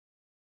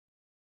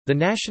The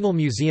National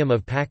Museum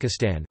of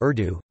Pakistan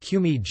Urdu,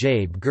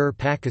 Qumi-Jaib-Gur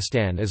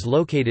Pakistan is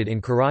located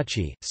in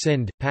Karachi,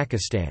 Sindh,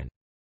 Pakistan.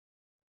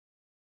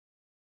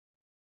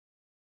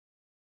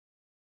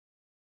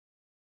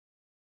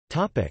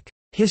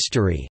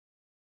 History.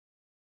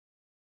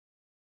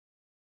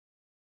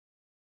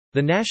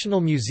 The National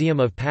Museum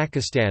of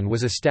Pakistan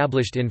was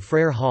established in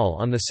Frere Hall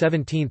on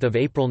 17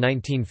 April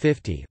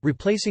 1950,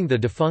 replacing the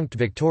defunct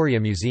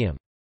Victoria Museum.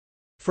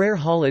 Frere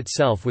Hall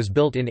itself was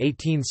built in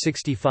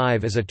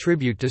 1865 as a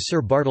tribute to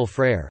Sir Bartle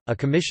Frere, a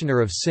commissioner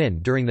of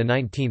Sindh during the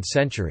 19th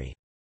century.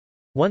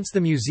 Once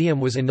the museum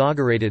was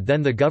inaugurated,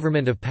 then the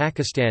government of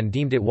Pakistan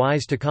deemed it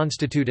wise to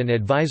constitute an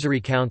advisory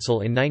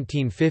council in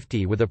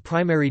 1950 with a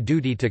primary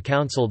duty to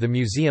counsel the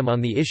museum on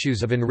the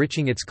issues of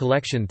enriching its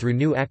collection through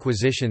new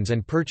acquisitions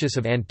and purchase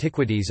of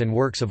antiquities and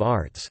works of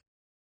arts.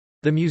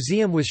 The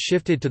museum was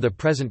shifted to the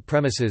present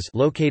premises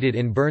located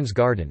in Burns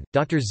Garden,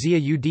 Dr.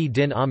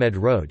 Zia-ud-Din Ahmed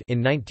Road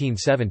in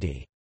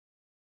 1970.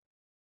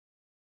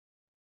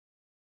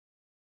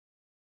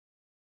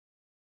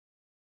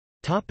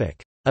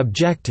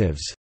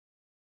 Objectives.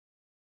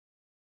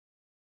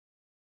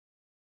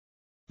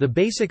 The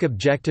basic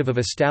objective of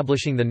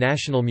establishing the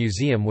National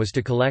Museum was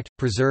to collect,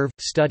 preserve,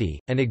 study,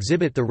 and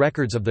exhibit the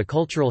records of the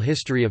cultural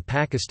history of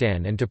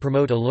Pakistan and to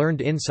promote a learned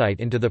insight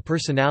into the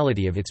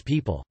personality of its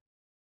people.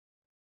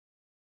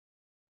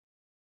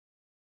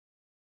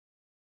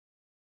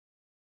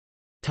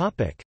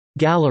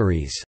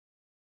 Galleries.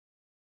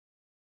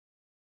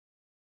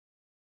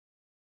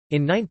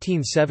 In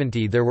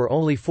 1970 there were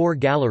only 4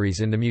 galleries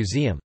in the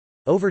museum.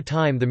 Over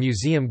time the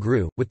museum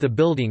grew, with the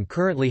building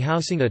currently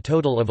housing a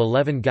total of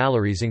 11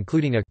 galleries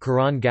including a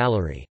Quran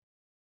gallery.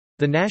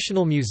 The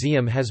National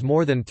Museum has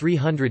more than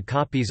 300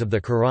 copies of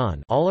the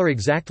Quran, all are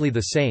exactly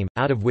the same,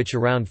 out of which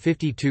around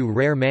 52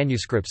 rare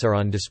manuscripts are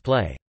on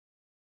display.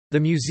 The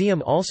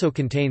museum also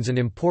contains an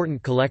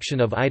important collection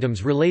of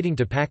items relating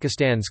to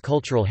Pakistan's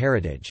cultural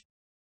heritage.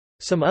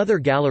 Some other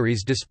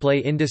galleries display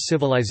Indus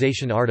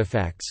civilization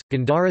artifacts,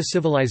 Gandhara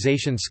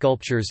civilization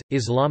sculptures,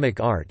 Islamic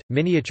art,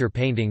 miniature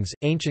paintings,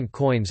 ancient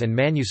coins and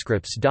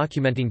manuscripts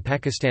documenting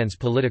Pakistan's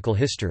political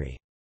history.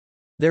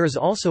 There is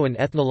also an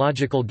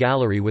ethnological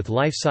gallery with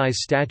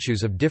life-size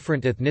statues of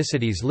different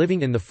ethnicities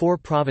living in the 4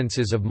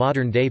 provinces of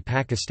modern-day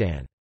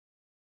Pakistan.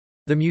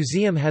 The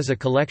museum has a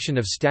collection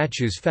of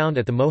statues found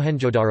at the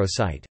Mohenjo-daro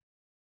site.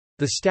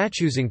 The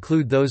statues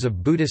include those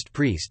of Buddhist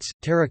priests,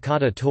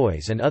 terracotta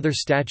toys and other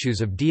statues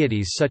of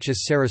deities such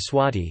as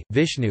Saraswati,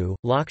 Vishnu,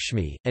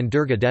 Lakshmi, and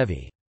Durga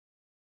Devi.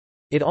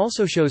 It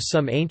also shows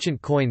some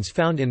ancient coins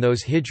found in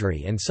those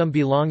Hijri and some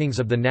belongings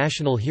of the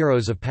national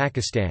heroes of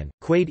Pakistan,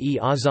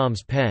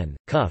 Quaid-e-Azam's pen,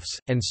 cuffs,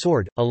 and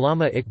sword,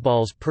 Allama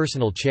Iqbal's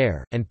personal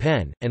chair, and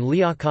pen, and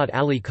Liaquat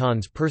Ali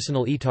Khan's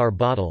personal itar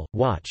bottle,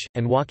 watch,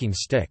 and walking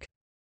stick.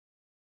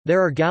 There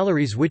are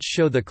galleries which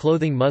show the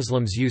clothing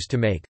Muslims used to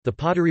make, the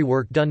pottery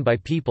work done by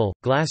people,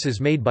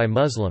 glasses made by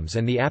Muslims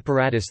and the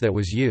apparatus that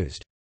was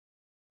used.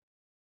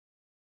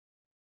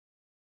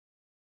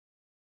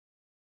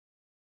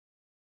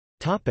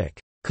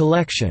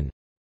 Collection.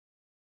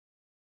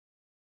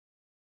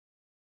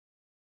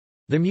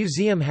 The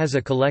museum has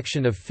a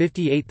collection of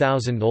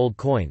 58,000 old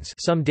coins,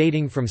 some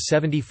dating from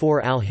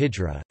 74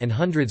 al-Hijra, and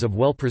hundreds of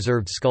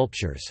well-preserved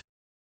sculptures.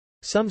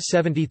 Some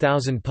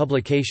 70,000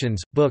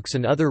 publications, books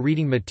and other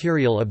reading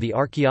material of the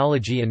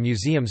Archaeology and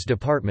Museums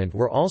Department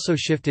were also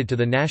shifted to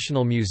the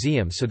National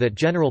Museum so that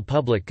general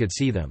public could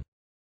see them.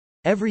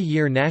 Every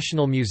year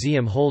National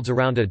Museum holds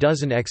around a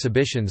dozen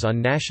exhibitions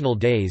on national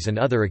days and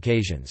other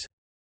occasions.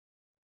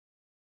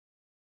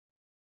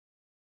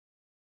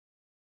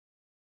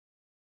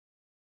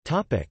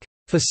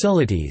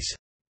 Facilities.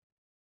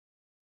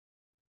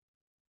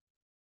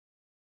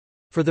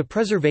 For the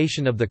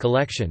preservation of the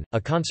collection,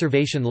 a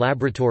conservation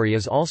laboratory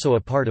is also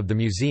a part of the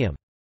museum.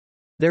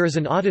 There is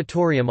an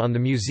auditorium on the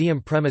museum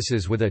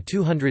premises with a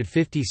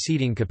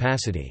 250-seating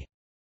capacity.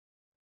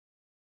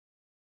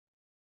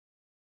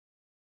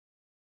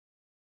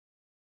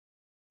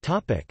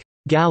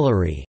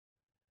 Gallery.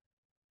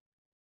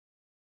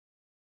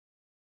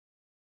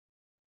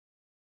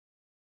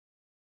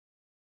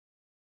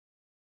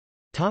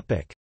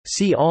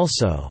 See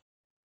also: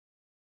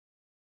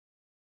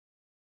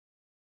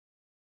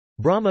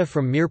 Brahma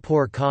from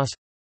Mirpur Khas,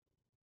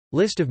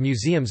 List of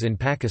museums in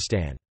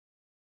Pakistan.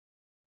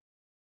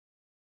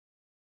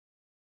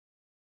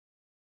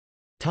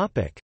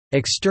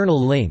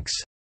 External links: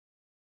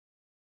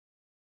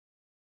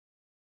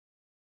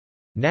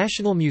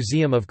 National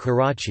Museum of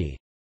Karachi,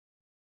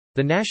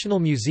 the National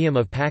Museum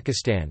of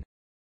Pakistan,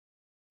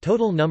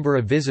 Total number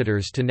of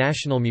visitors to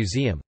National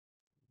Museum,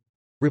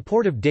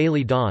 Report of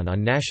Daily Dawn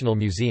on National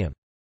Museum.